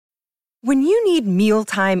When you need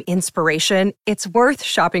mealtime inspiration, it's worth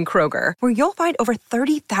shopping Kroger, where you'll find over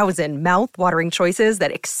 30,000 mouth-watering choices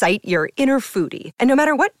that excite your inner foodie. And no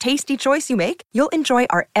matter what tasty choice you make, you'll enjoy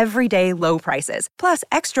our everyday low prices, plus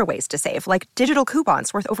extra ways to save, like digital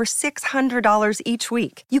coupons worth over $600 each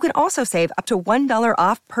week. You can also save up to $1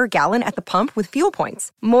 off per gallon at the pump with fuel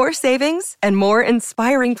points. More savings and more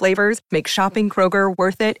inspiring flavors make shopping Kroger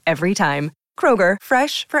worth it every time. Kroger,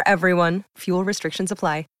 fresh for everyone. Fuel restrictions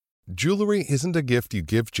apply. Jewelry isn't a gift you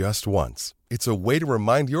give just once. It's a way to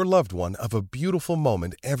remind your loved one of a beautiful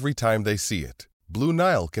moment every time they see it. Blue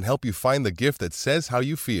Nile can help you find the gift that says how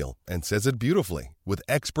you feel and says it beautifully, with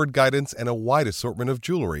expert guidance and a wide assortment of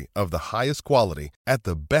jewelry of the highest quality at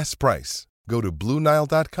the best price. Go to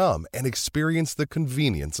BlueNile.com and experience the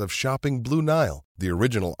convenience of shopping Blue Nile, the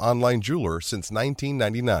original online jeweler since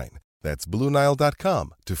 1999. That's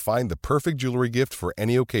BlueNile.com to find the perfect jewelry gift for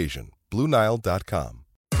any occasion. BlueNile.com.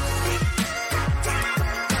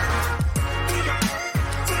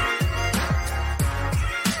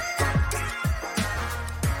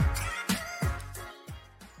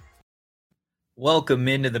 Welcome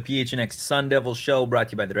into the PHNX Sun Devil Show, brought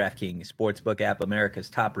to you by the DraftKings Sportsbook app, America's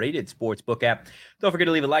top-rated sportsbook app. Don't forget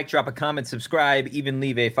to leave a like, drop a comment, subscribe, even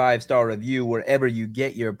leave a 5-star review wherever you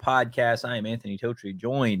get your podcasts. I am Anthony Totri,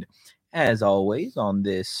 joined, as always, on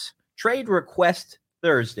this Trade Request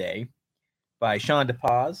Thursday by Sean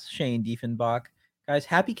DePaz, Shane Diefenbach. Guys,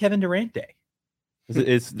 happy Kevin Durant Day.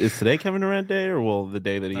 Is today Kevin Durant Day, or will the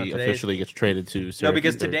day that he officially gets traded to Syracuse? No,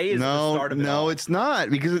 because today is the start of it. No, it's not,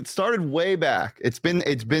 because it started way back. It's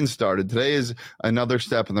been started. Today is another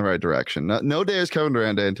step in the right direction. No day is Kevin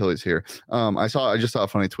Durant Day until he's here. I just saw a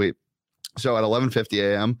funny tweet. So at 11:50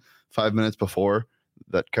 a.m., 5 minutes before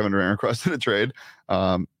that Kevin Durant requested a trade,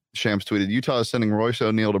 Shams tweeted, Utah is sending Royce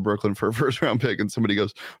O'Neal to Brooklyn for a first-round pick. And somebody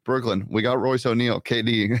goes, Brooklyn, we got Royce O'Neal,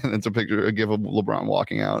 KD. And it's a picture, a gif of LeBron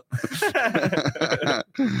walking out.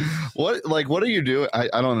 What are you doing? I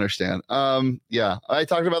don't understand. Yeah, I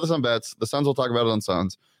talked about this on Bets. The Suns will talk about it on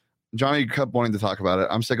Suns. Johnny kept wanting to talk about it.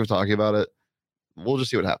 I'm sick of talking about it. We'll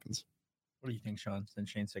just see what happens. What do you think, Sean? Since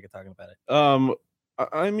Shane's sick of talking about it.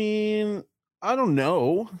 I mean, I don't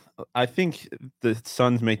know. I think the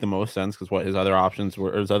Suns make the most sense because his other options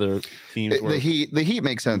were, or his other teams were. The Heat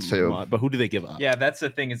makes sense too. But who do they give up? Yeah, that's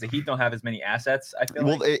the thing, is the Heat don't have as many assets, I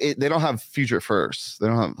feel they don't have future firsts. They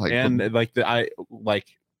don't have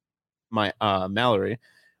my Mallory,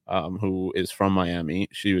 who is from Miami.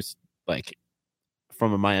 She was like,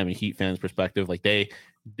 from a Miami Heat fan's perspective, like they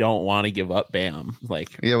don't want to give up Bam.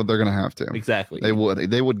 Yeah, but they're gonna have to. Exactly. They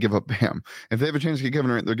would give up Bam if they have a chance to get Kevin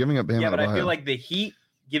Durant. They're giving up Bam. Yeah, but I feel like the Heat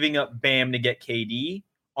giving up Bam to get KD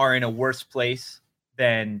are in a worse place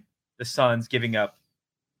than the Suns giving up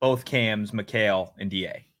both Cams, McHale, and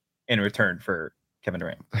DA in return for Kevin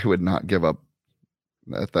Durant. They would not give up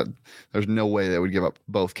that. There's no way they would give up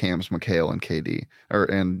both Cams, McHale, and KD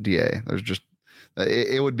and DA. There's just.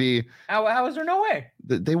 It would be. How is there no way?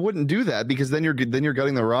 They wouldn't do that, because then you're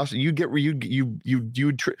gutting the roster. I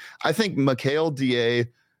think McHale, DA,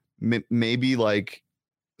 maybe like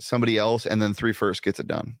somebody else, and then 3 firsts gets it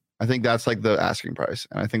done. I think that's like the asking price,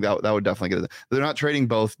 and I think that would definitely get it. They're not trading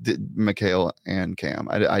both McHale and Cam.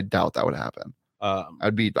 I doubt that would happen.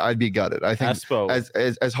 I'd be gutted. I think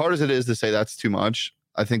as hard as it is to say that's too much.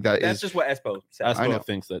 I think that's just what Espo says. Espo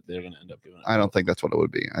thinks that they're going to end up giving it. I don't think that's what it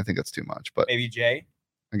would be. I think that's too much. But maybe Jay.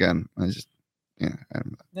 Again, we'll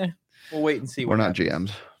wait and see. We're not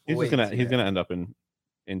GMs. He's gonna end up in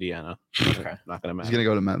Indiana. Okay. Not gonna matter. He's gonna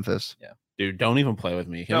go to Memphis. Yeah. Dude, don't even play with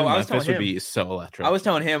me. Memphis would be so electric. I was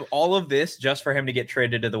telling him all of this just for him to get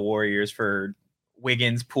traded to the Warriors for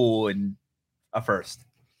Wiggins, Poole, and a first.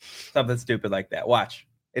 Something stupid like that. Watch.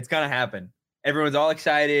 It's gonna happen. Everyone's all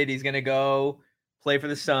excited. He's gonna go play for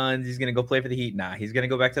the Suns. He's going to go play for the Heat. Nah, he's going to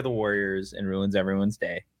go back to the Warriors and ruins everyone's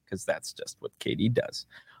day, because that's just what KD does.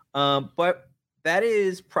 But that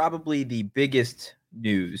is probably the biggest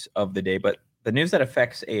news of the day. But the news that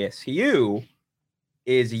affects ASU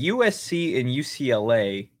is USC and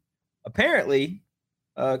UCLA apparently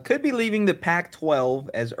could be leaving the Pac-12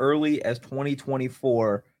 as early as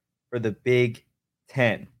 2024 for the Big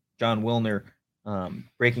Ten. John Wilner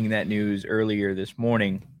breaking that news earlier this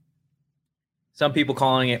morning. Some people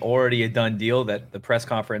calling it already a done deal, that the press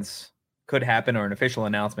conference could happen, or an official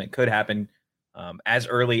announcement could happen as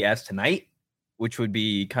early as tonight, which would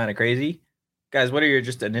be kind of crazy. Guys, what are your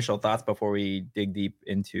just initial thoughts before we dig deep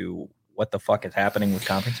into what the fuck is happening with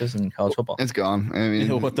conferences in college football? It's gone. I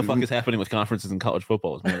mean, what the fuck is happening with conferences in college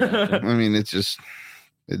football? I mean, it's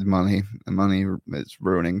money. And money is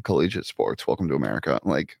ruining collegiate sports. Welcome to America.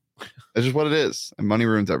 Like, it's just what it is. And money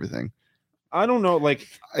ruins everything. I don't know. Like,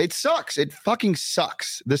 it sucks. It fucking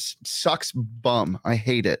sucks. This sucks bum. I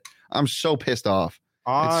hate it. I'm so pissed off.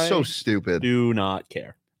 It's so stupid. Do not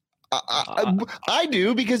care. I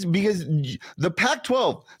do because the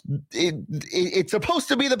Pac-12 it's supposed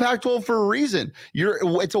to be the Pac-12 for a reason.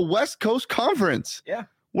 It's a West Coast conference. Yeah.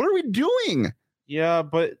 What are we doing? Yeah,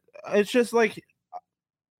 but it's just like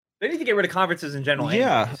they need to get rid of conferences in general.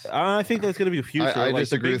 Yeah, anyways. I think that's going to be the future. I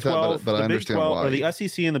disagree with that, but I understand why. Or the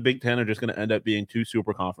SEC and the Big Ten are just going to end up being two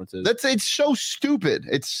super conferences. It's so stupid.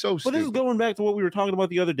 It's so stupid. But this is going back to what we were talking about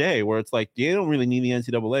the other day, where it's like they don't really need the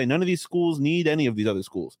NCAA. None of these schools need any of these other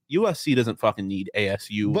schools. USC doesn't fucking need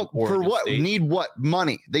ASU. But for what? State. Need what?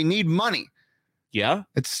 Money. They need money. Yeah,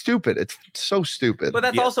 it's stupid. It's so stupid. But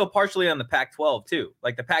that's also partially on the Pac-12 too.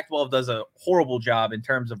 Like the Pac-12 does a horrible job in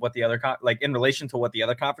terms of what the other in relation to what the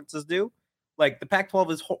other conferences do. Like the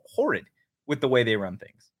Pac-12 is horrid with the way they run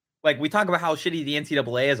things. Like we talk about how shitty the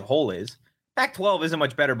NCAA as a whole is. Pac-12 isn't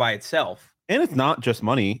much better by itself. And it's not just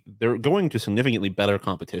money. They're going to significantly better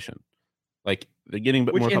competition. Like they're getting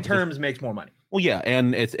which more in terms makes more money. Well, yeah,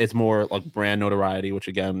 and it's more like brand notoriety, which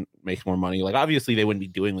again makes more money. Like obviously they wouldn't be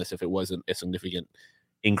doing this if it wasn't a significant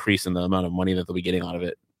increase in the amount of money that they'll be getting out of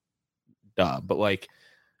it. But like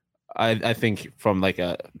I think from like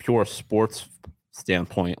a pure sports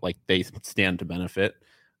standpoint, like they stand to benefit.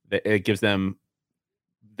 It gives them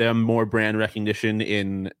more brand recognition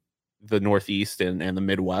in the Northeast and the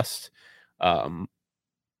Midwest,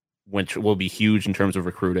 which will be huge in terms of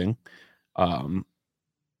recruiting.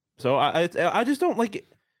 So I just don't like it.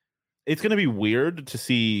 It's going to be weird to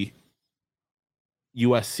see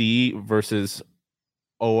USC versus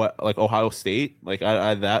Ohio State. Like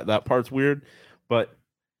that part's weird, but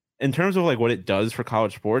in terms of like what it does for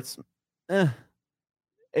college sports,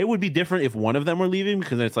 it would be different if one of them were leaving,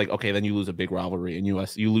 because then it's like, okay, then you lose a big rivalry in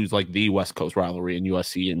US. You lose like the West Coast rivalry in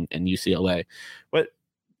USC and UCLA, but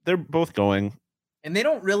they're both going. And they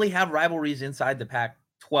don't really have rivalries inside the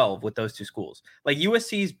Pac-12 with those two schools. Like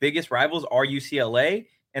USC's biggest rivals are UCLA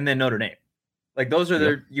and then Notre Dame. Like those are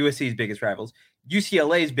their USC's biggest rivals.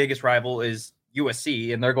 UCLA's biggest rival is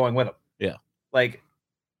USC, and they're going with them. Yeah. Like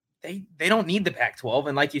they don't need the Pac-12,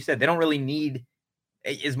 and like you said, they don't really need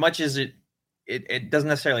as much as it doesn't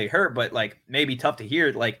necessarily hurt, but like maybe tough to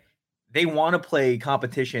hear. Like they want to play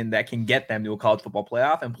competition that can get them to a college football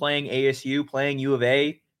playoff, and playing ASU, playing U of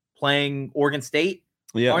A, playing Oregon State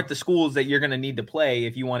aren't the schools that you're going to need to play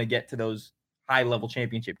if you want to get to those high level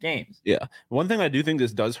championship games. Yeah. One thing I do think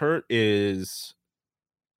this does hurt is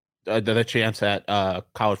the chance at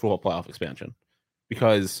college football playoff expansion,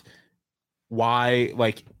 because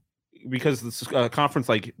this conference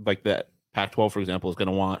like that Pac-12, for example, is going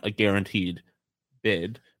to want a guaranteed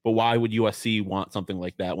bid, but why would USC want something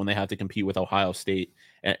like that when they have to compete with Ohio State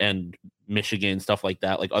and Michigan, stuff like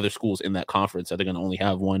that, like other schools in that conference that they're going to only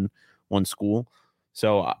have one school?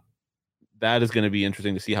 So that is going to be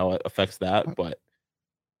interesting to see how it affects that, but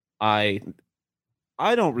I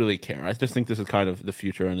don't really care. I just think this is kind of the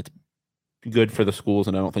future, and it's good for the schools,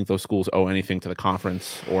 and I don't think those schools owe anything to the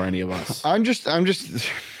conference or any of us. I'm just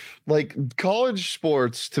like, college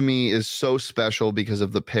sports to me is so special because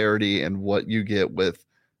of the parity and what you get with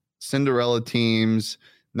Cinderella teams.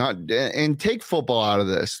 And take football out of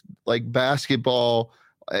this, like basketball,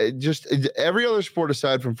 just every other sport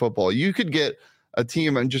aside from football. You could get a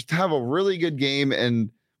team and just have a really good game and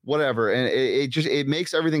whatever, and it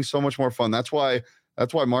makes everything so much more fun. That's why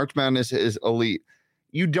March Madness is elite.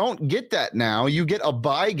 You don't get that now. You get a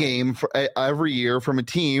bye game for every year from a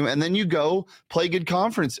team, and then you go play good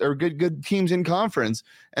conference or good teams in conference,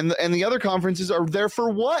 and the other conferences are there for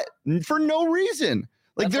what? For no reason.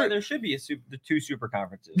 Like there should be the two super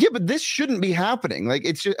conferences. Yeah, but this shouldn't be happening. Like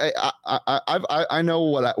it's just I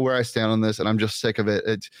know where I stand on this, and I'm just sick of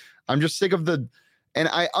it. I'm just sick of and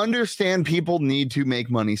I understand people need to make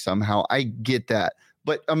money somehow. I get that.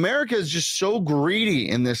 But America is just so greedy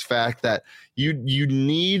in this fact that you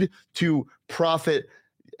need to profit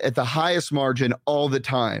at the highest margin all the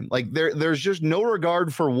time. Like there's just no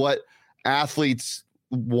regard for what athletes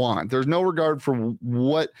want. There's no regard for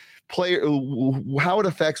what how it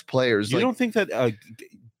affects players. You don't think that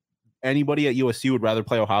anybody at USC would rather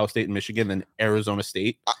play Ohio State and Michigan than Arizona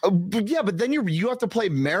State? Yeah, but then you have to play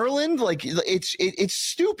Maryland. Like it's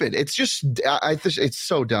stupid. It's just it's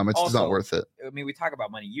so dumb. It's also, just not worth it. I mean, we talk about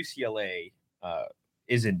money. UCLA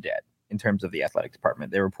is in debt in terms of the athletic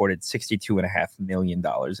department. They reported $62.5 million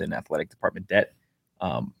in athletic department debt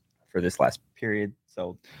for this last period.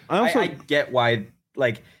 So I get why.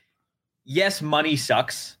 Like, yes, money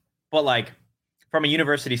sucks, but like from a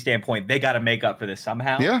university standpoint, they got to make up for this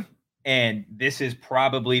somehow. Yeah. And this is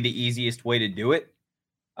probably the easiest way to do it.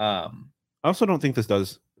 I also don't think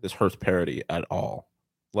this hurts parity at all.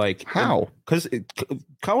 Like How? Because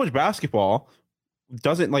college basketball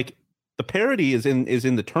doesn't like the parity is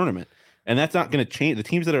in the tournament, and that's not going to change. The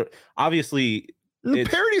teams that are obviously The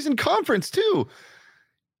parity's in conference too.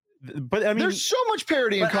 But I mean, there's so much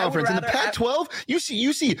parity in conference. In the Pac-12, you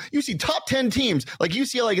see top 10 teams like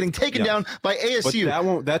UCLA getting taken down by ASU.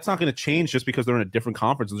 But that's not going to change just because they're in a different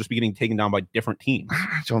conference. They'll just be getting taken down by different teams.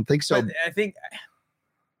 I don't think so. But I think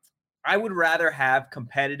I would rather have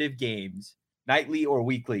competitive games nightly or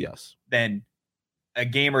weekly than a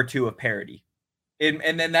game or two of parity.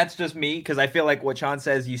 And then that's just me, because I feel like what Sean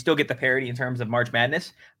says, you still get the parity in terms of March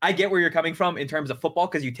Madness. I get where you're coming from in terms of football,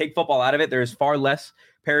 because you take football out of it. There is far less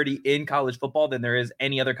parity in college football than there is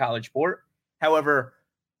any other college sport. However,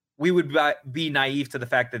 we would be naive to the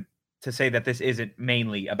fact that to say that this isn't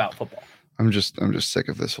mainly about football. I'm just sick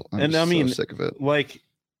of this. So sick of it. Like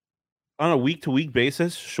on a week-to-week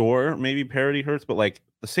basis, sure, maybe parity hurts, but like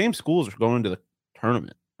the same schools are going to the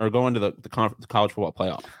tournament or going to the college football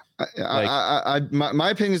playoff.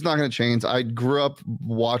 My opinion is not going to change. I grew up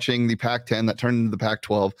watching the Pac-10 that turned into the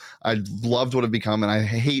Pac-12. I loved what it become, and I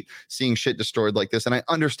hate seeing shit destroyed like this. And I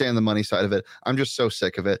understand the money side of it. I'm just so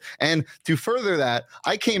sick of it. And to further that,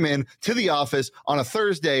 I came in to the office on a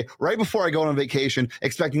Thursday right before I go on vacation,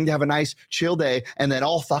 expecting to have a nice chill day, and then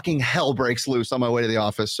all fucking hell breaks loose on my way to the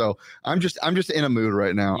office. So I'm just in a mood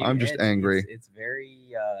right now. I'm just angry. It's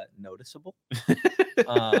very noticeable.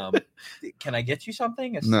 Can I get you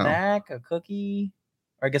something? A No. snack, a cookie?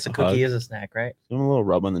 Or I guess a cookie is a snack, right? Give him a little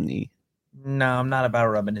rub on the knee. No, I'm not about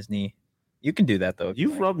rubbing his knee. You can do that though.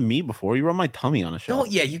 You've rubbed me before. You rubbed my tummy on a show. No,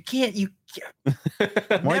 yeah, you can't.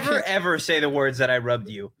 Never ever say the words that I rubbed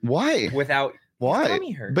you. Why? Without Why? his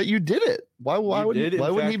tummy hurt. But you did it. Why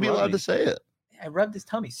wouldn't he be allowed to say it? I rubbed his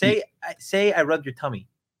tummy. Say I rubbed your tummy.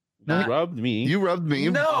 You rubbed me. You rubbed me.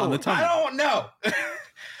 No, on the tummy. I don't know.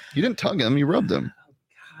 You didn't tongue him. You rubbed him.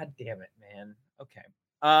 God damn it, man. Okay.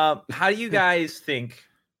 How do you guys think,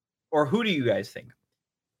 or who do you guys think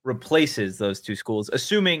replaces those two schools,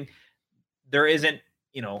 assuming there isn't,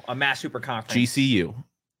 a mass super conference? GCU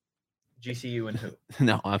and who?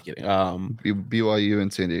 No, I'm kidding. BYU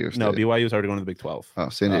and San Diego State. No, BYU is already going to the Big 12. Oh,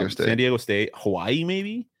 San Diego State. San Diego State, Hawaii,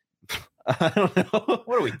 maybe. I don't know.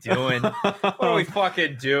 What are we doing? What are we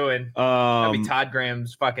fucking doing? That'd be Todd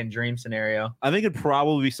Graham's fucking dream scenario. I think it'd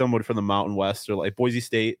probably be somebody from the Mountain West or like Boise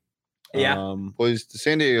State. Yeah.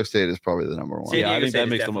 San Diego State is probably the number one. I think that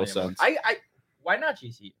makes the most sense. Why not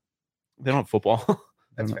GCU? They don't have football.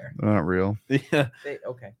 That's fair. They're not real. Yeah.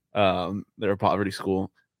 Okay. They're a poverty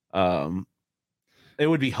school. It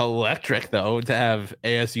would be electric though to have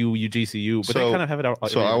ASU, UGCU, but they kind of have it out.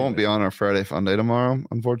 So I won't be on our Friday Fun Day tomorrow,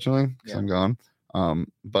 unfortunately, because I'm gone.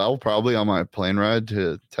 But I'll probably on my plane ride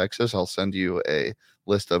to Texas, I'll send you a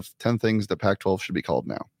list of 10 things the Pac-12 should be called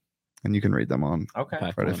now, and you can read them on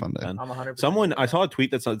Friday Fun Day. I'm 100%. I saw a tweet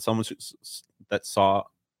that saw.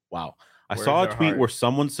 Wow, I saw a tweet where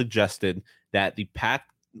someone suggested that the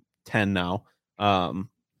Pac-10 now,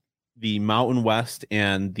 the Mountain West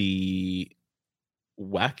and the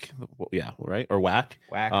WAC, right? Or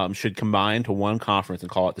WAC, should combine to one conference and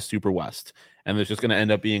call it the Super West. And there's just going to end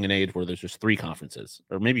up being an age where there's just 3 conferences,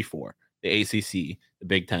 or maybe 4: the ACC, the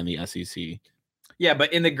Big Ten, the SEC. Yeah,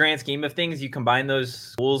 but in the grand scheme of things, you combine those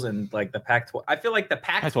schools and like the Pac-12. I feel like the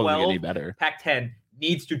Pac-12, Pac-10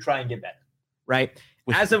 needs to try and get better, right?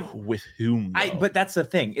 With whom? But that's the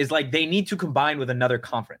thing is like they need to combine with another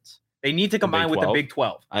conference. They need to combine with the Big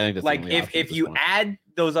 12. I think that's like if you add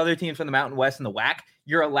those other teams from the Mountain West and the WAC,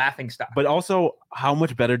 you're a laughing stock. But also, how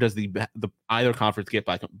much better does the either conference get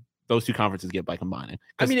by those two conferences get by combining?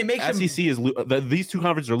 I mean, it makes SEC these two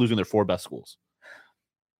conferences are losing their 4 best schools.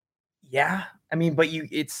 Yeah, I mean, but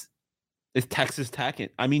it's Texas Tech.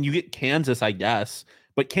 I mean, you get Kansas, I guess,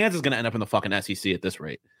 but Kansas is going to end up in the fucking SEC at this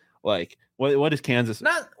rate. Like, what is Kansas?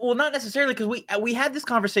 Not necessarily, because we had this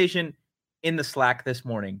conversation in the Slack this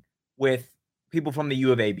morning with people from the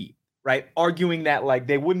U of AB, right? Arguing that like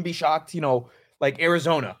they wouldn't be shocked, like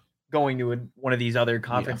Arizona going to one of these other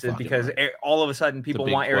conferences because all of a sudden people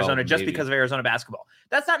want Arizona just because of Arizona basketball.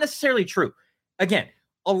 That's not necessarily true. Again,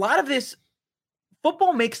 a lot of this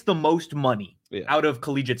football makes the most money out of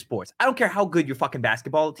collegiate sports. I don't care how good your fucking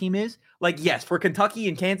basketball team is. Like, yes, for Kentucky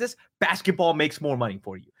and Kansas, basketball makes more money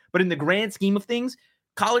for you. But in the grand scheme of things,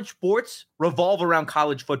 college sports revolve around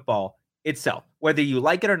college football itself. Whether you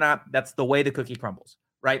like it or not, that's the way the cookie crumbles,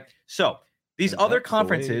 right? So these other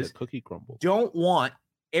conferences don't want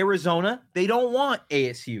Arizona. They don't want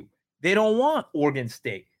ASU. They don't want Oregon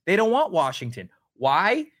State. They don't want Washington.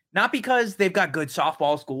 Why? Not because they've got good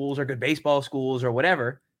softball schools or good baseball schools or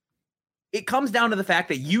whatever. It comes down to the fact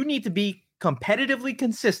that you need to be competitively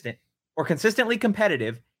consistent or consistently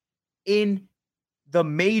competitive in the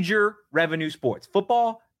major revenue sports: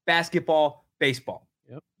 football, basketball, baseball.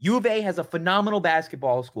 Yep. U of A has a phenomenal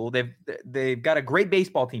basketball school. They've got a great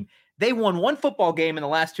baseball team. They won one football game in the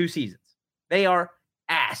last 2 seasons. They are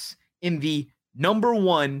ass in the number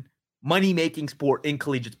one money-making sport in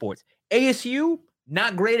collegiate sports. ASU,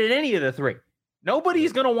 not great at any of the three.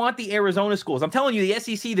 Nobody's going to want the Arizona schools. I'm telling you, the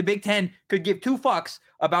SEC, the Big Ten, could give 2 fucks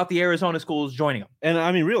about the Arizona schools joining them. And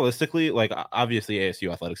I mean, realistically, like obviously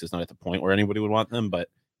ASU athletics is not at the point where anybody would want them, but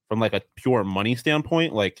from like a pure money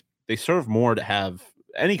standpoint, like they serve more to have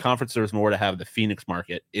any conference serves more to have the Phoenix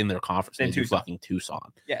market in their conference than fucking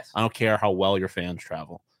Tucson. Yes. I don't care how well your fans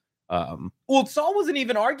travel. Well, Saul wasn't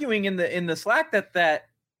even arguing in the Slack that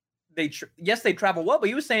they travel well, but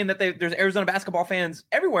he was saying that there's Arizona basketball fans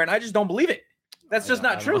everywhere, and I just don't believe it. That's just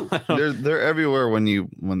not true. They're everywhere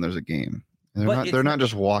when there's a game. They're not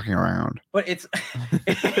just walking around. But it's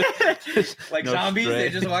like no zombies. They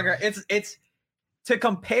just walk around. It's to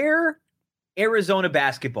compare Arizona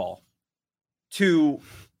basketball to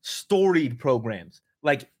storied programs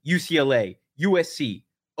like UCLA, USC,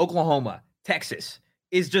 Oklahoma, Texas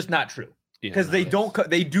is just not true. Because they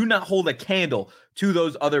do not hold a candle to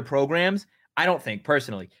those other programs. I don't think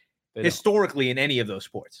personally, historically in any of those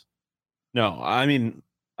sports. No, I mean,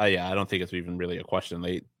 I don't think it's even really a question.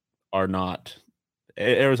 They are not.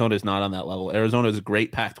 Arizona is not on that level. Arizona is a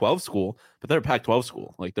great Pac-12 school, but they're a Pac-12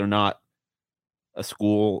 school. Like they're not a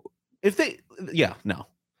school. No,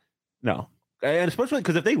 and especially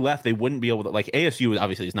because if they left, they wouldn't be able to. Like ASU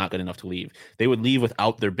obviously is not good enough to leave. They would leave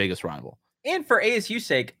without their biggest rival. And for ASU's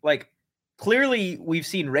sake, like clearly we've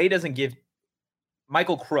seen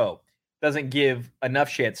Michael Crow doesn't give enough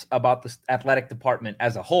shits about the athletic department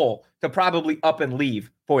as a whole to probably up and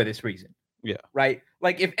leave for this reason. Yeah. Right.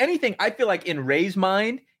 Like if anything, I feel like in Ray's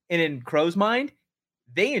mind and in Crow's mind,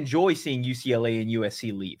 they enjoy seeing UCLA and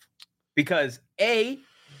USC leave because they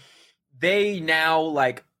now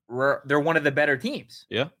like they're one of the better teams.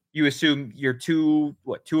 Yeah. You assume you're two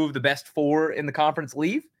of the best 4 in the conference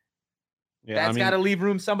leave. Yeah. That's got to leave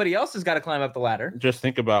room. Somebody else has got to climb up the ladder. Just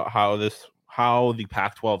think about how the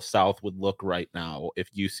Pac-12 South would look right now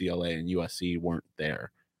if UCLA and USC weren't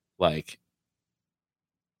there, like,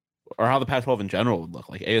 or how the Pac-12 in general would look.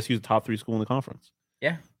 Like ASU is a top 3 school in the conference.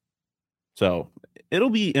 Yeah. So it'll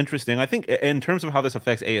be interesting. I think in terms of how this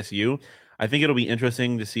affects ASU, I think it'll be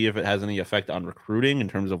interesting to see if it has any effect on recruiting in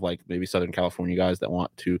terms of like maybe Southern California guys that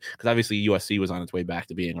want to, because obviously USC was on its way back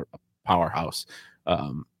to being a powerhouse,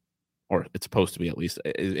 or it's supposed to be at least.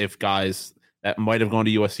 If guys that might have gone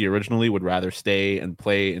to USC originally would rather stay and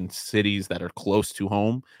play in cities that are close to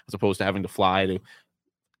home as opposed to having to fly to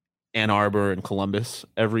Ann Arbor and Columbus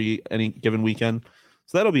any given weekend.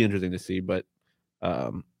 So that'll be interesting to see. But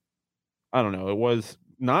I don't know. It was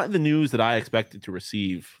not the news that I expected to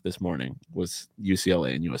receive this morning was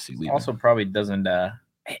UCLA and USC leaving. Also probably doesn't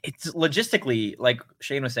it's logistically, like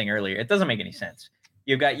Shane was saying earlier, it doesn't make any sense.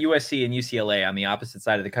 You've got USC and UCLA on the opposite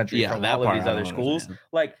side of the country from all of these other schools.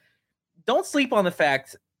 Like, don't sleep on the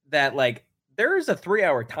fact that like there's a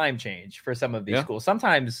 3-hour time change for some of these schools,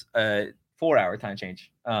 sometimes 4-hour time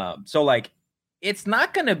change. So like it's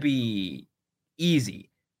not going to be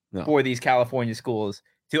easy for these California schools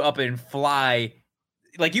to up and fly.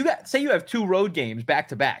 Like you have 2 road games back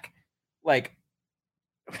to back. Like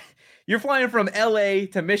you're flying from LA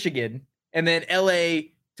to Michigan and then LA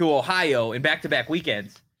to Ohio in back to back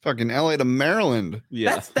weekends. Fucking LA to Maryland.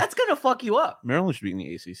 Yeah. That's going to fuck you up. Maryland should be in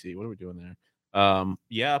the ACC. What are we doing there?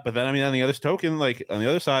 Yeah, but then I mean on the other token, like on the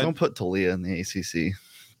other side, don't put Talia in the ACC.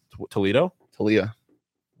 Toledo? Talia.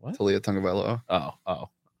 What? Talia Tagovailoa. Oh.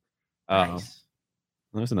 Nice.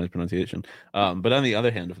 That's a nice pronunciation. But on the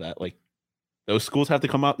other hand of that, like those schools have to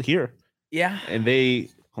come out here. Yeah. And they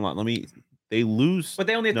lose. But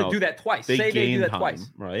they only have to do that twice. They do that time, twice.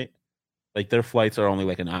 Right? Like their flights are only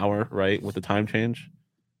like an hour, right? With the time change.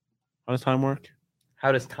 How does time work?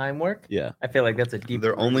 How does time work? Yeah. I feel like that's a deep.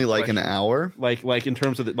 They're only like an hour. Like in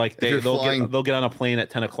terms of they'll get on a plane at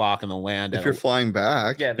 10 o'clock and they'll land. If you're flying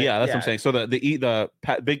back. Yeah, that's what I'm saying. So the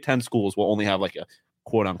Big Ten schools will only have like a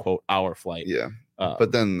quote unquote hour flight. Yeah.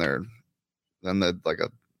 But then like a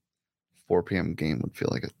 4 p.m. game would feel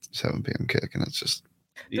like a 7 p.m. kick, and it's just.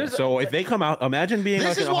 Yeah. So if they come out, imagine being.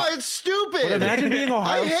 This is why it's stupid. But imagine being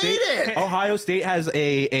Ohio State. I hate it. Ohio State has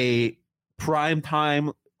a prime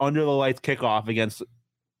time under the lights kickoff against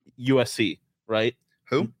USC, right?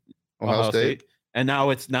 Who? Ohio State. And now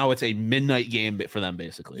it's a midnight game for them,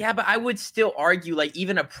 basically. Yeah, but I would still argue, like,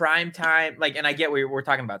 even a prime time, like, and I get we're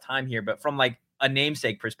talking about time here, but from like a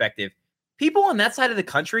namesake perspective, people on that side of the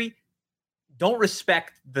country don't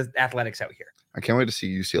respect the athletics out here. I can't wait to see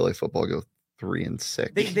UCLA football go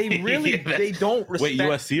 3-6. They really they don't respect. Wait,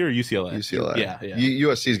 USC or UCLA? UCLA. Yeah.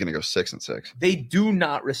 USC is going to go 6-6. They do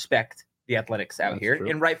not respect the athletics out That's here, true.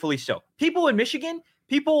 and rightfully so. People in Michigan,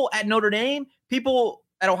 people at Notre Dame, people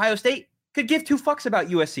at Ohio State could give two fucks about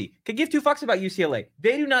USC, could give two fucks about UCLA.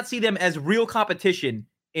 They do not see them as real competition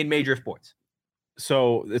in major sports.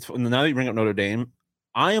 So it's now that you bring up Notre Dame,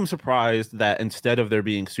 I am surprised that instead of there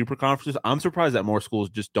being super conferences, I'm surprised that more schools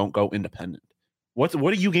just don't go independent. What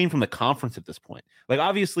do you gain from the conference at this point? Like,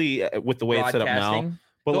 obviously, with the way it's set up now.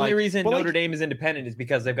 But the only reason Notre Dame is independent is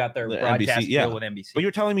because they've got their broadcast deal with NBC. But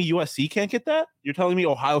you're telling me USC can't get that? You're telling me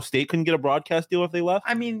Ohio State couldn't get a broadcast deal if they left?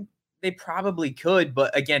 I mean, they probably could,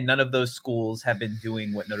 but again, none of those schools have been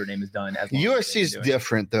doing what Notre Dame has done. USC is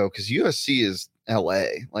different though, because USC is LA.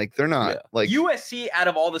 Like they're not like USC out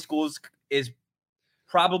of all the schools is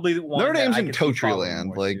probably the one. Notre Dame's in Totri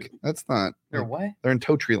land. Like that's not. They're what? They're in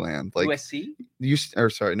Totri land. Like USC.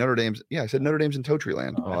 Notre Dame's. Yeah, I said Notre Dame's in Totri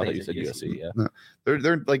land. Oh, I thought you said USC. Yeah. No,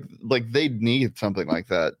 they're like they need something like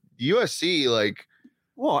that. USC like.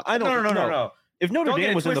 Well, I don't. No. If Notre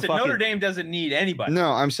Dame was in the fucking... Notre Dame doesn't need anybody.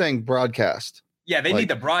 No, I'm saying broadcast. Yeah, they need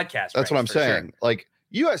the broadcast. That's what I'm saying. Sure. Like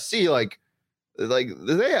USC, like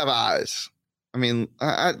they have eyes. I mean,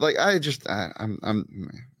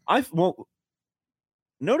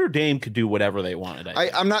 Notre Dame could do whatever they wanted.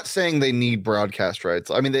 I'm not saying they need broadcast rights.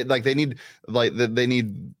 I mean, they need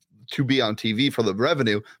to be on TV for the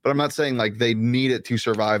revenue, but I'm not saying like they need it to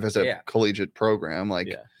survive as a collegiate program.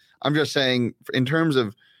 Like, I'm just saying in terms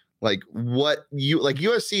of like what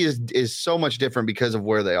USC is so much different because of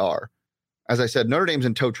where they are. As I said, Notre Dame's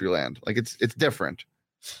in Totri land. Like it's different.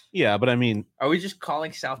 Yeah, but I mean, are we just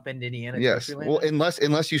calling South Bend, Indiana? Yes. Well, unless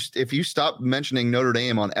if you stop mentioning Notre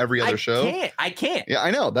Dame on every other show, I can't. Yeah,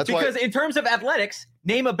 I know. That's because in terms of athletics,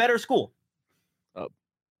 name a better school.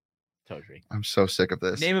 Totri. I'm so sick of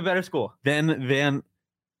this. Name a better school. Then Notre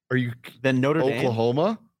Dame,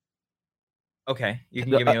 Oklahoma. Okay, you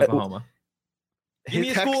can give me Oklahoma. Give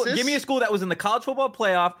me a school that was in the college football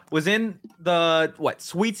playoff, was in the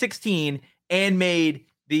Sweet 16, and made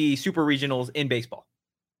the super regionals in baseball.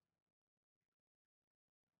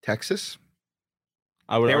 Texas.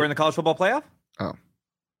 They were in the college football playoff. Oh,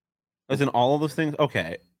 as in all of those things.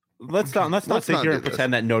 Okay, let's not sit here and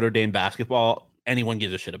pretend that Notre Dame basketball anyone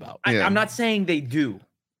gives a shit about. I'm not saying they do,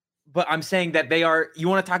 but I'm saying that they are. You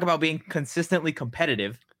want to talk about being consistently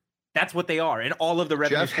competitive? That's what they are in all of the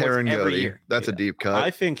revenue Jeff Herringody. year. That's a deep cut. I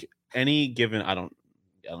think any given, I don't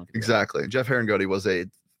exactly. Jeff Herringody was a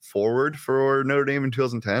forward for Notre Dame in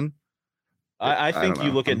 2010. I think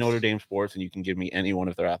you look at Notre Dame sports and you can give me any one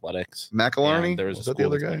of their athletics. McElharney, there's was a that the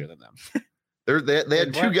other guy? Bigger than them.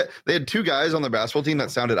 They had two guys on the basketball team that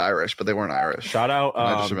sounded Irish, but they weren't Irish. Shout out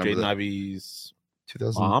Jaden Ivey's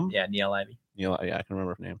 2000 mom. Yeah, Neil Ivey. Yeah, I can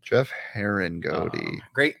remember her name. Jeff Herringody.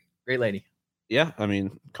 Great lady. Yeah, I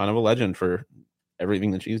mean, kind of a legend for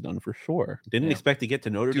everything that she's done for sure. Didn't expect to get to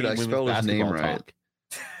Notre Dame women's basketball talk.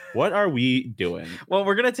 What are we doing? Well,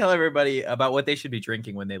 we're gonna tell everybody about what they should be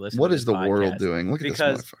drinking when they listen. What to is the podcast, world doing? Look at this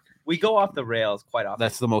motherfucker. We go off the rails quite often.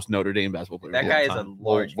 That's the most Notre Dame basketball player. That guy is a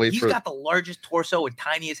large. He's got the largest torso and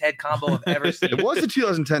tiniest head combo I've ever seen. It was the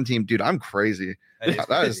 2010 team, dude. I'm crazy.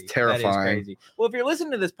 That is terrifying. That is crazy. Well, if you're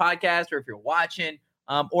listening to this podcast, or if you're watching,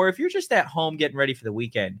 or if you're just at home getting ready for the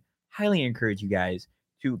weekend, highly encourage you guys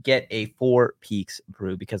to get a Four Peaks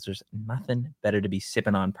brew because there's nothing better to be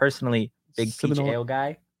sipping on. Personally, big peach ale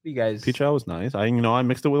guy. You guys, peach ale was nice. I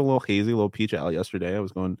mixed it with a little hazy, little peach ale yesterday. I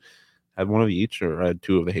was had one of each, or I had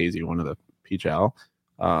two of the hazy, one of the peach ale.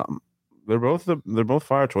 They're both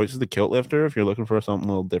fire choices. The Kilt Lifter, if you're looking for something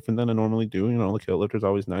a little different than I normally do, the Kilt Lifter is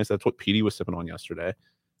always nice. That's what Petey was sipping on yesterday.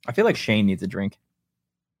 I feel like Shane needs a drink.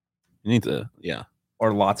 You need to, yeah,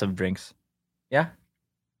 or lots of drinks. Yeah.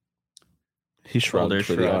 He shrugged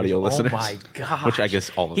for the audio listeners. Oh my god! Which I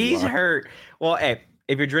guess all of you He's are. hurt. Well, hey,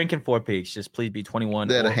 if you're drinking Four Peaks, just please be 21.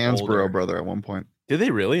 They had a Hansborough brother at one point. Did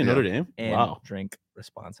they really in Notre Dame? And wow. Drink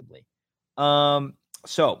responsibly.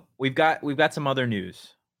 So we've got some other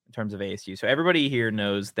news in terms of ASU. So everybody here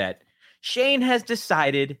knows that Shane has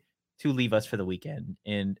decided to leave us for the weekend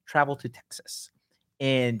and travel to Texas.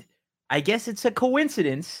 And I guess it's a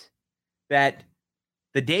coincidence that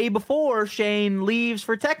the day before Shane leaves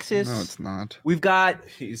for Texas, no, it's not. We've got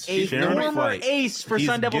a former ace for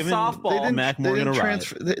Sun Devil softball.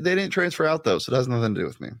 They didn't transfer out though, so it has nothing to do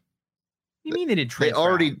with me. You mean they didn't transfer? They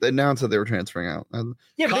already announced that they were transferring out.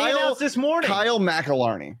 Yeah, they announced this morning. Kyle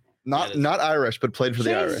McElharney, not Irish, but played for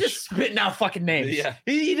the Irish. He's just spitting out fucking names. Yeah,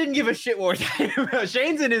 he didn't give a shit what we're talking about.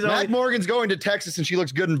 Shane's in his own. Mac Morgan's going to Texas, and she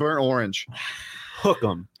looks good in burnt orange. Hook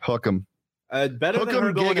 'em. Better Hook than 'em,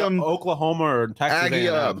 her going gig to 'em, Oklahoma or Texas Aggie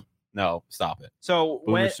A&M. up. No, stop it. So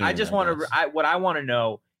Boomer when I sooner, just I want guess. to, what I want to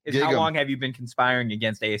know is Gig how 'em. long have you been conspiring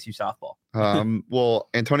against ASU softball? Well,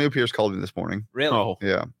 Antonio Pierce called me this morning. Really? Oh,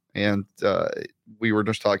 Yeah. And we were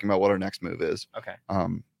just talking about what our next move is. Okay.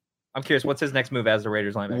 Um, I'm curious. What's his next move as the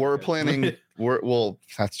Raiders linebacker? we're coach? planning. Well,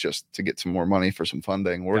 that's just to get some more money for some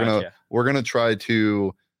funding. We're Gotcha. gonna try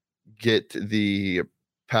to get the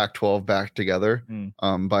Pac-12 back together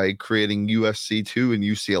by creating USC 2 and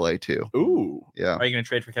UCLA 2. ooh. Yeah. Are you going to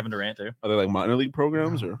trade for Kevin Durant too? Are they like minor league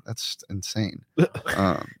programs or? That's insane.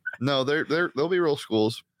 No, they'll be real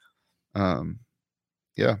schools.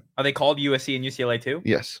 Yeah. Are they called USC and UCLA too?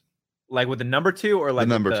 Yes. Like with the number 2 or like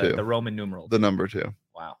number with 2. the Roman numerals? The number 2.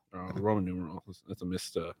 Wow. The Roman numeral. That's a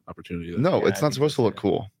missed opportunity. No, Yeah, it's I not think supposed to that's look it.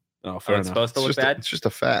 cool. Oh, Oh, fair it's enough. supposed to It's look just bad. it's just a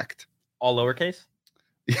fact. All lowercase.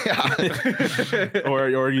 Yeah.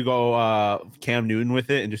 or you go Cam Newton with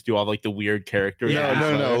it and just do all like the weird characters. Yeah.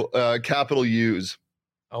 No. Capital U's.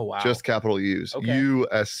 Oh wow. Just capital U's. Okay.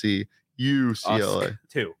 USC, UCLA.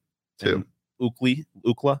 2. 2.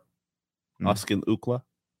 Ukla. Mm. Usk and Ukla.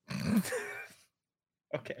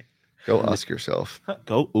 Okay. Go Usk yourself.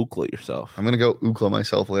 Go Ukla yourself. I'm gonna go Ukla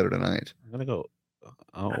myself later tonight. I'm gonna go.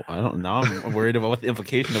 Oh, I don't know. I'm worried about what the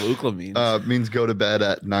implication of Ukla means. Means go to bed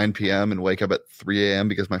at 9 p.m. and wake up at 3 a.m.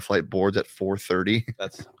 because my flight boards at 4:30.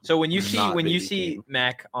 That's So when you see Not baby King.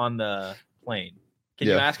 Mac on the plane, can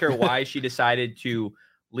you Yeah. ask her why she decided to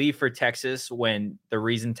leave for Texas when the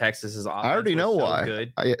reason Texas is offense I already know was so why.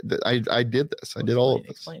 good? I did this. I did all of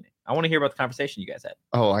this. Explain it. I want to hear about the conversation you guys had.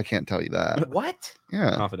 Oh, I can't tell you that. What?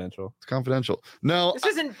 Yeah, confidential. it's confidential. No. This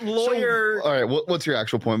isn't lawyer. So, all right. What's your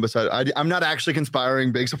actual point? Besides, I'm not actually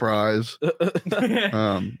conspiring. Big surprise.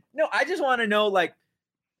 No, I just want to know, like,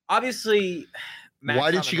 obviously. Mac's Why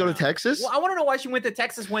on did the she go to mound. Texas? Well, I want to know why she went to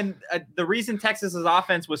Texas when the reason Texas's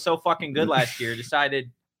offense was so fucking good last year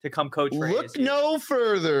decided to come coach for Look ASU. no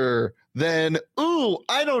further than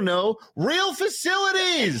I don't know, real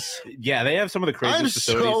facilities. Yeah, they have some of the I'm craziest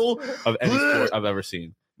facilities so of any sport I've ever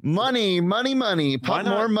seen. money. Why Put not?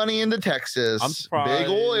 more money into Texas. I'm surprised. Big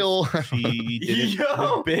oil. She did it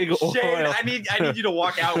Yo, with big oil. Shane, I need you to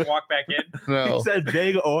walk out and walk back in. No, He said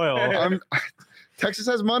big oil. Texas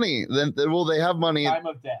has money. Then they have money. Time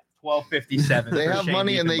of death, 12:57. They for have Shane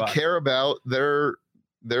money and they Diefenbach. care about their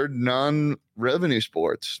non-revenue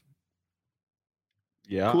sports.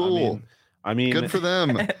 Yeah, Cool. I mean, Good for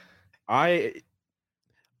them. I'm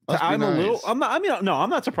Must be a little. nice. I'm not. I mean, no, I'm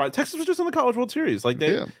not surprised. Texas was just in the College World Series. Like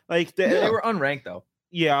they, Yeah. They were unranked though.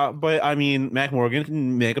 Yeah, but I mean, Mac Morgan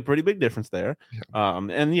can make a pretty big difference there.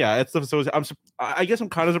 And yeah, it's so I guess I'm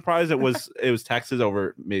kind of surprised it was Texas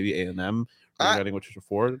over maybe A&M getting which was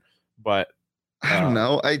afforded, but I don't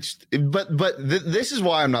know. This is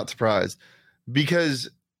why I'm not surprised, because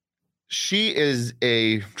she is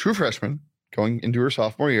a true freshman going into her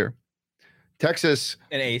sophomore year. Texas,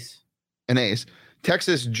 An ace.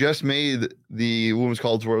 Texas just made the Women's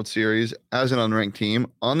College World Series as an unranked team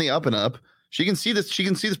on the up and up. She can see this. She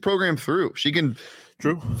can see this program through. She can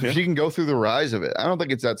She can go through the rise of it. I don't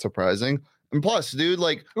think it's that surprising. And plus, dude,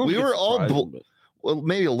 like we were all well,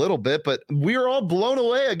 maybe a little bit, but we were all blown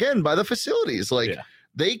away again by the facilities. Like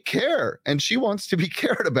they care, and she wants to be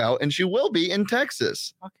cared about, and she will be in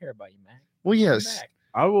Texas. I'll care about you, Mac. Well, yes,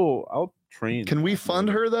 I will. I'll train. Can we fund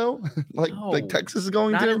her though? like Texas is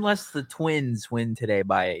going Not to? unless the Twins win today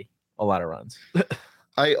by a lot of runs.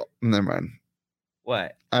 Never mind.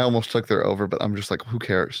 What? I almost took their over, but I'm just like, who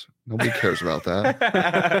cares? Nobody cares about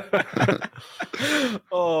that.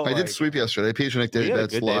 I did sweep yesterday. Peach and Nick Daily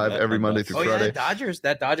Bets live every Monday through Friday. Yeah,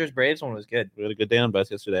 that Dodgers Braves one was good. We had a good day on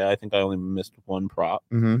bets yesterday. I think I only missed one prop.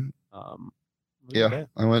 Mm-hmm. Yeah,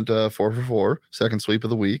 I went 4 for 4, second sweep of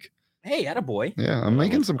the week. Hey, attaboy. Yeah, I'm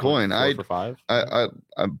making some coin. 4 for 5.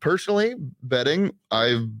 I'm personally betting.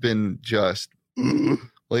 I've been just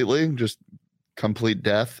lately just complete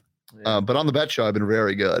death. Yeah. But on the bet show, I've been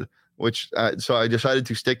very good. So I decided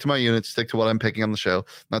to stick to my units, stick to what I'm picking on the show,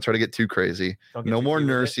 not try to get too crazy. No more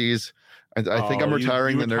nurses. I think I'm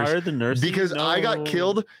retiring the nurse because I got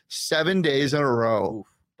killed 7 days in a row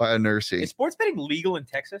by a nursey. Is sports betting legal in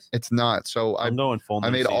Texas? It's not. So I'm going full. I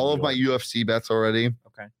made all of my UFC bets already.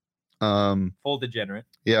 Okay. Full degenerate.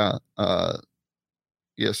 Yeah.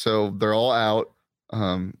 Yeah. So they're all out.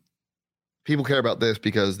 People care about this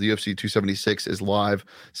because the UFC 276 is live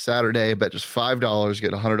Saturday. Bet just $5,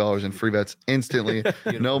 get $100 in free bets instantly,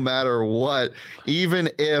 no matter what. Even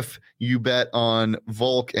if you bet on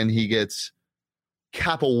Volk and he gets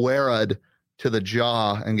capoeira'd to the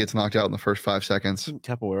jaw and gets knocked out in the first 5 seconds.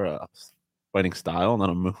 Capoeira fighting style, not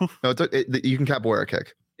a move. No, you can capoeira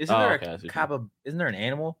kick. Isn't there an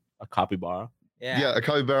animal A capybara. Yeah, a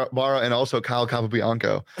capybara and also Kyle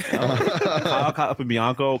Capobianco. Kyle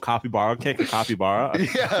Capobianco, capybara kick, a capybara.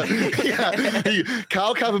 Yeah.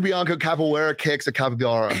 Kyle Capobianco, capoeira kicks a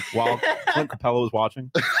capybara. While Clint Capella was watching.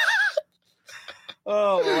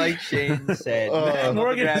 Oh, like Shane said,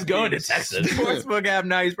 Morgan is going to Texas. Sportsbook app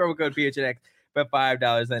now. Use promo code PHNX. Bet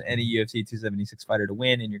 $5 on any UFC 276 fighter to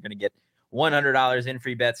win, and you're going to get $100 in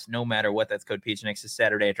free bets no matter what. That's code PHNX this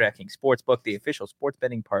Saturday at DraftKings Sportsbook, the official sports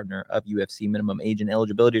betting partner of UFC. Minimum age and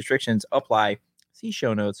eligibility restrictions apply. See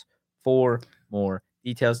show notes for more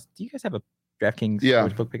details. Do you guys have a DraftKings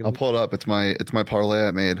Sportsbook pick? I'll pull it up. It's my parlay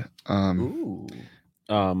I made. Ooh.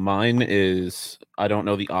 Mine is, I don't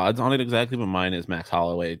know the odds on it exactly, but mine is Max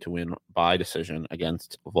Holloway to win by decision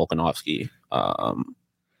against Volkanovski.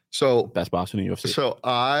 So best boxer in the UFC. So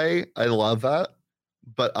I love that,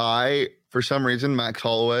 but for some reason Max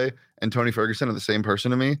Holloway and Tony Ferguson are the same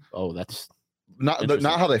person to me. Oh, that's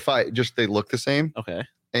not how they fight, just they look the same. Okay.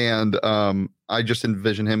 And I just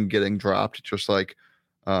envision him getting dropped just like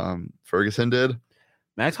Ferguson did.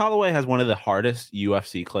 Max Holloway has one of the hardest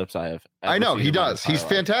UFC clips I have ever I know seen he in my does. entire He's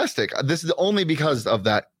life. fantastic. This is only because of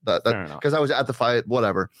that because I was at the fight,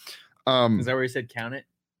 whatever. Is that where he said count it?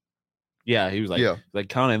 Yeah, he was like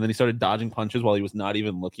counting, and then he started dodging punches while he was not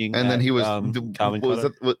even looking. And then he was Calvin was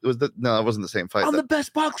that no, that wasn't the same fight. I'm the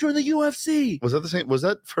best boxer in the UFC. Was that the same? Was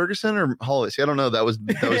that Ferguson or Holloway? See, I don't know. That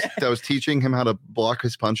was teaching him how to block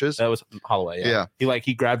his punches. That was Holloway. Yeah.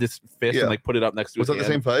 He grabbed his fist and like put it up next to was his that hand.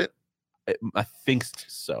 the same fight? I think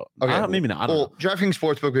so. Okay, maybe not. I don't know. DraftKings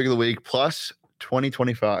Sportsbook Pick of the Week plus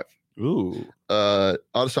 2025. Ooh.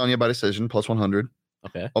 Adesanya by decision plus 100.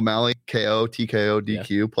 Okay. O'Malley KO, TKO,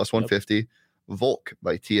 DQ plus 150. Volk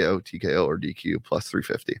by TO, TKO, or DQ plus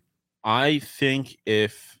 350. I think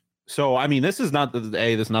this is not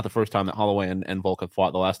the first time that Holloway and Volk have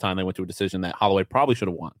fought. The last time they went to a decision that Holloway probably should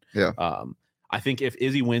have won. Yeah. I think if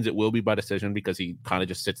Izzy wins, it will be by decision because he kind of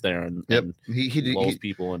just sits there and he lulls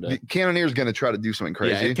people into. Cannonier's going to try to do something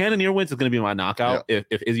crazy. Yeah, if Cannonier wins, it's going to be my knockout. Yeah.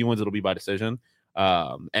 If Izzy wins, it'll be by decision.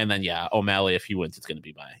 And then O'Malley, if he wins, it's going to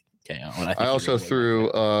be by KO. And I also threw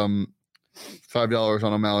 $5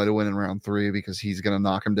 on O'Malley to win in round 3 because he's going to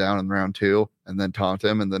knock him down in round 2 and then taunt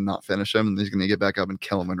him and then not finish him, and he's going to get back up and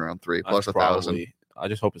kill him in round 3 plus 1,000. I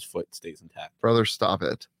just hope his foot stays intact. Brother, stop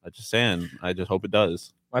it. I'm just saying. I just hope it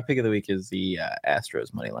does. My pick of the week is the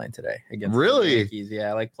Astros money line today against the Yankees.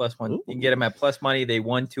 Yeah, I like plus one. You can get them at plus money. They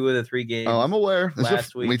won 2 of the 3 games. Oh, I'm aware.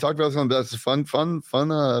 Last week we talked about this on that's a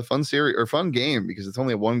fun series or fun game because it's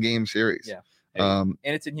only a 1-game series. Yeah, and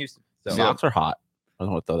it's in Houston. So Sox are hot. I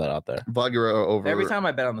don't want to throw that out there. Vlad over. Every time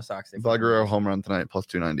I bet on the Sox, Vlad home run tonight plus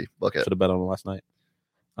 290. Look at. Should have bet on it last night.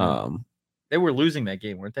 They were losing that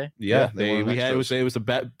game, weren't they? Yeah, it was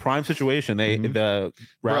a prime situation.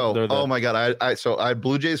 Oh my god! I had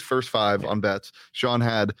Blue Jays first 5 on bets. Sean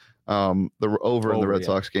had the over in the Red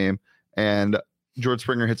Sox game, and George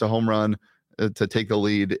Springer hits a home run to take the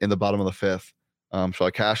lead in the bottom of the 5th. So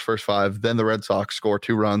I cashed first 5. Then the Red Sox score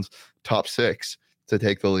 2 runs, top 6 to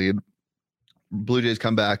take the lead. Blue Jays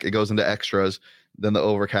come back. It goes into extras. Then the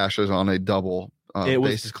over cashes on a double.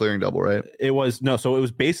 Bases clearing double, right? It was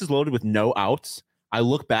bases loaded with no outs. I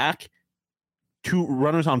look back, 2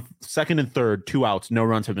 runners on second and third, 2 outs, no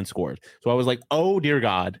runs have been scored. So I was like, oh dear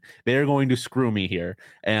God, they're going to screw me here.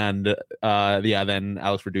 And then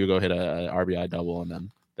Alex Verdugo hit a RBI double, and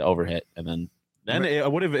then the over hit, and then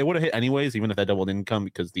it would have hit anyways, even if that double didn't come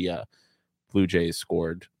because the Blue Jays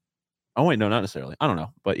scored. Oh wait, no, not necessarily. I don't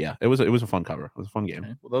know, but yeah, it was a fun cover. It was a fun game.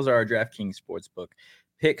 Okay. Well, those are our DraftKings Sportsbook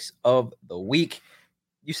picks of the week.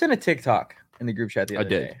 You sent a TikTok in the group chat the other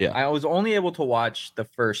day. Yeah. I was only able to watch the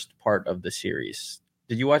first part of the series.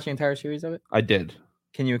 Did you watch the entire series of it? I did.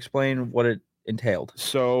 Can you explain what it entailed?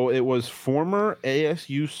 So it was former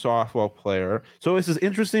ASU softball player. So this is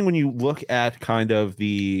interesting when you look at kind of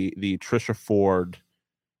the Trisha Ford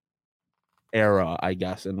era, I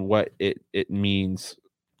guess, and what it means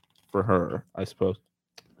for her, I suppose.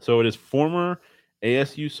 So it is former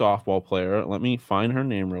ASU softball player. Let me find her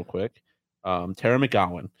name real quick. Tara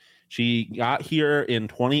McGowan. She got here in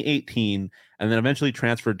 2018 and then eventually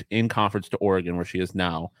transferred in conference to Oregon, where she is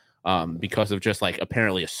now, because of just like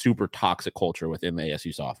apparently a super toxic culture within the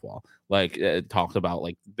ASU softball. Like it talks about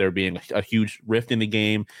like there being a huge rift in the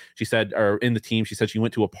game. She said, or in the team, she said she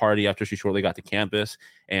went to a party after she shortly got to campus,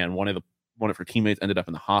 and one of her teammates ended up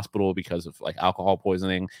in the hospital because of like alcohol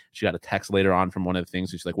poisoning. She got a text later on from one of the things.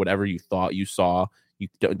 She's like, whatever you thought you saw, you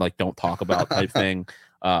don't talk about type thing.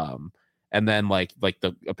 And then like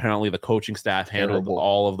apparently the coaching staff handled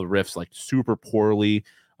all of the rifts like super poorly.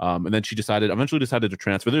 And then she eventually decided to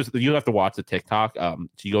transfer. You have to watch the TikTok.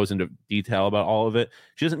 She goes into detail about all of it.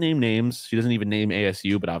 She doesn't name names. She doesn't even name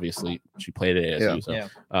ASU, but obviously she played at ASU.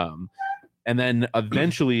 And then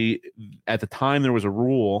eventually, at the time, there was a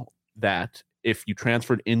rule that if you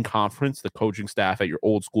transferred in conference, the coaching staff at your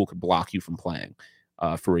old school could block you from playing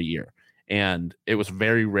for a year. And it was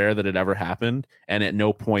very rare that it ever happened. And at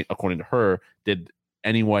no point, according to her, did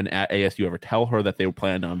anyone at ASU ever tell her that they were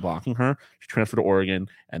planning on blocking her. She transferred to Oregon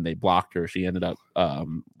and they blocked her. She ended up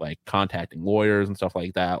like contacting lawyers and stuff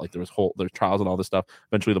like that. Like there's trials and all this stuff.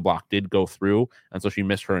 Eventually the block did go through. And so she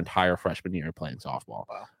missed her entire freshman year playing softball.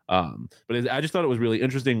 Wow. But I just thought it was really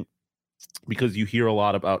interesting because you hear a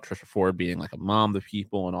lot about Trisha Ford being like a mom to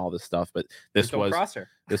people and all this stuff. But this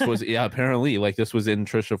was apparently like this was in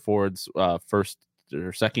Trisha Ford's first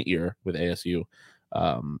or second year with ASU.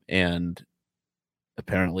 And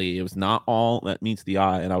apparently it was not all that meets the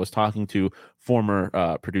eye. And I was talking to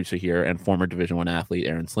former producer here and former Division I athlete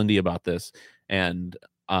Aaron Slindy about this. And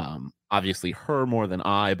obviously her more than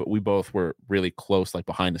I, but we both were really close, like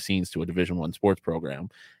behind the scenes to a Division I sports program.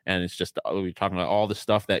 And it's just, we're talking about all the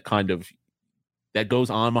stuff that that goes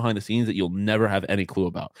on behind the scenes that you'll never have any clue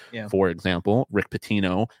about. Yeah. For example, Rick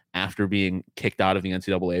Pitino, after being kicked out of the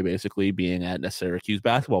NCAA, basically being at a Syracuse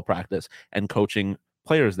basketball practice and coaching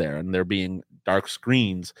players there, and there being dark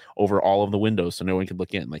screens over all of the windows so no one can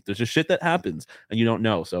look in. Like there's just shit that happens and you don't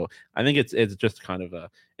know. So I think it's just kind of a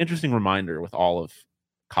interesting reminder with all of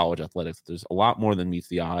college athletics. There's a lot more than meets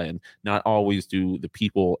the eye, and not always do the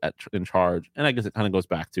people in charge. And I guess it kind of goes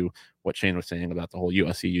back to what Shane was saying about the whole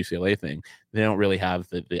USC UCLA thing. They don't really have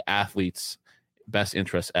the athletes' best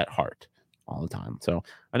interests at heart all the time. So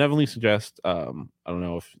I definitely suggest, I don't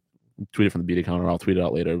know if tweet it from the beat account or I'll tweet it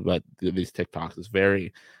out later, but these TikToks is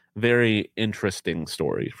very, very interesting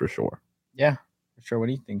story for sure. Yeah, for sure. What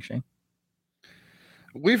do you think, Shane?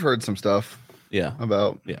 We've heard some stuff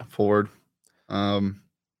about Ford.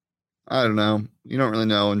 I don't know. You don't really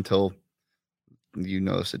know until you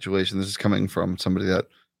know the situation. This is coming from somebody that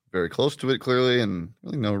very close to it, clearly, and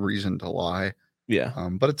really no reason to lie. Yeah.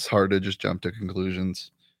 But it's hard to just jump to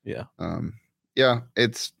conclusions. Yeah.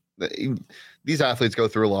 It's these athletes go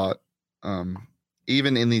through a lot.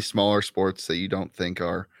 Even in these smaller sports that you don't think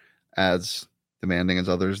are as demanding as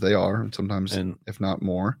others, they are, and sometimes, if not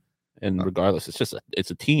more. And regardless,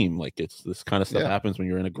 it's a team. Like this kind of stuff happens when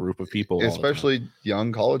you're in a group of people, especially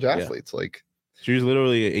young college athletes. Like she was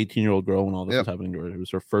literally an 18-year-old girl when all this was happening to her. It was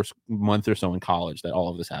her first month or so in college that all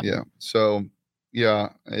of this happened. Yeah. So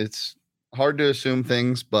it's hard to assume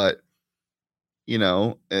things, but you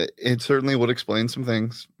know, it certainly would explain some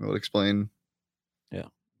things. It would explain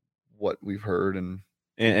what we've heard.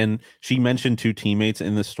 And she mentioned two teammates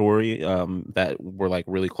in the story that were like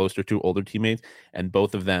really close to two older teammates, and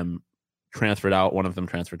both of them transferred out. One of them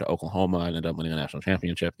transferred to Oklahoma and ended up winning a national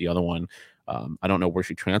championship. The other one, I don't know where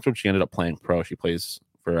she transferred. She ended up playing pro. She plays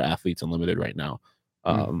for Athletes Unlimited right now.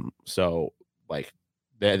 So like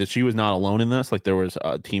she was not alone in this. Like there was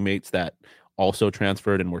teammates that also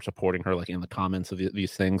transferred and were supporting her like in the comments of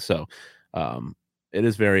these things. So it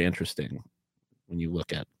is very interesting when you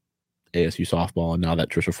look at ASU softball and now that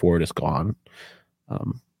Trisha Ford is gone.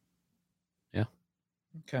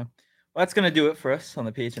 Okay. Well, that's gonna do it for us on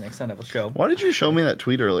the PHNX Sun Devil show. Why did you show me that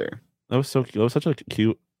tweet earlier? That was so cute. That was such a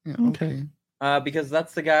cute. Yeah, okay. Because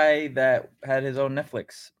that's the guy that had his own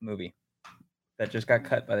Netflix movie that just got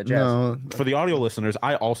cut by the Jazz. No, for the audio listeners,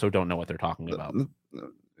 I also don't know what they're talking about.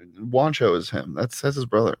 Juancho is him. That's his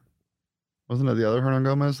brother. Wasn't it the other Hernan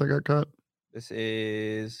Gomez that got cut? This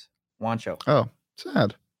is Juancho. Oh,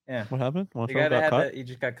 sad. Yeah. What happened? The guy that had that, he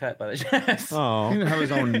just got cut by the Jazz. Oh. He didn't have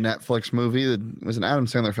his own Netflix movie. It was an Adam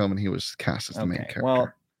Sandler film, and he was cast as the main character.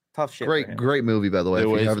 Well, tough shit. Great movie, by the way. If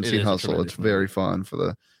you haven't seen Hustle, it's very fun for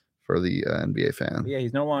the NBA fan. Yeah,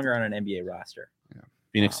 he's no longer on an NBA roster. Yeah.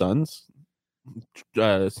 Phoenix Suns,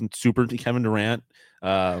 super Kevin Durant,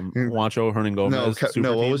 Juancho, Hernan Gomez.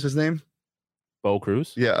 No, what was his name? Bo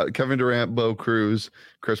Cruz. Yeah, Kevin Durant, Bo Cruz,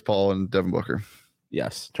 Chris Paul, and Devin Booker.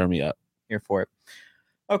 Yes, turn me up. Here for it.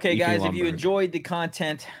 Okay, guys, if you enjoyed the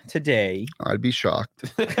content today, I'd be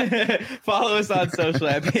shocked. Follow us on social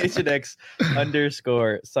at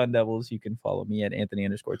PHNX_Sun Devils. You can follow me at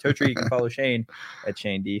Anthony_Totri. You can follow Shane at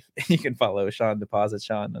Shane Deef. You can follow Sean Depaz at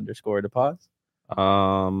Sean_Depaz.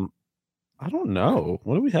 I don't know.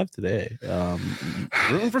 What do we have today?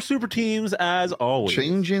 Room for super teams as always.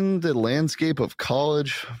 Changing the landscape of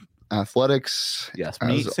college athletics. Yes,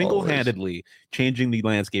 me single-handedly changing the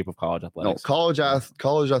landscape of college athletics. No,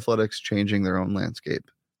 college athletics changing their own landscape.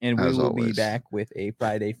 And we will be back with a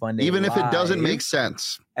Friday Fun Day. Even if it doesn't make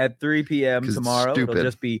sense. At 3 p.m. tomorrow. It'll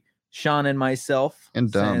just be Sean and myself.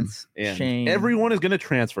 And dumb. Since And Shane. everyone is going to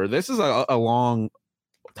transfer. This is a long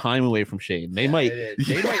time away from Shane. They might.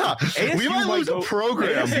 We might lose a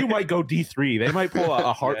program. ASU might go D3. They might pull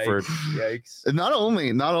a Hartford. Yikes. And not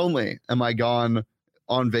only am I gone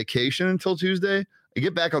on vacation until Tuesday, I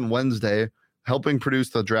get back on Wednesday, helping produce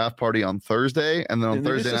the draft party on Thursday, and then on And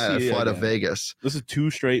Thursday just night I see- fly to yeah. Vegas. This is 2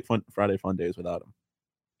 straight Friday fun days without him.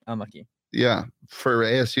 Unlucky. Yeah, for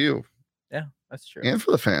ASU Yeah, that's true. and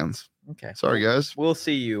for the fans. Okay. Sorry, guys. We'll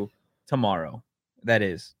see you tomorrow. That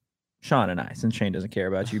is Sean and I, since Shane doesn't care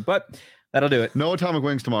about you, but that'll do it. No atomic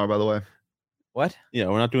wings tomorrow, by the way. What? Yeah,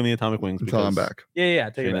 we're not doing the atomic wings Until I'm because- back. Yeah.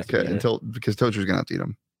 Take Shane it has back. to Okay, because Toaster's gonna have to eat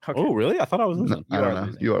them. Okay. Oh, really? I thought I was No, losing. I You don't are know.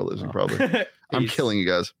 losing. You are losing, Oh. probably. I'm Peace. killing you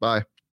guys. Bye.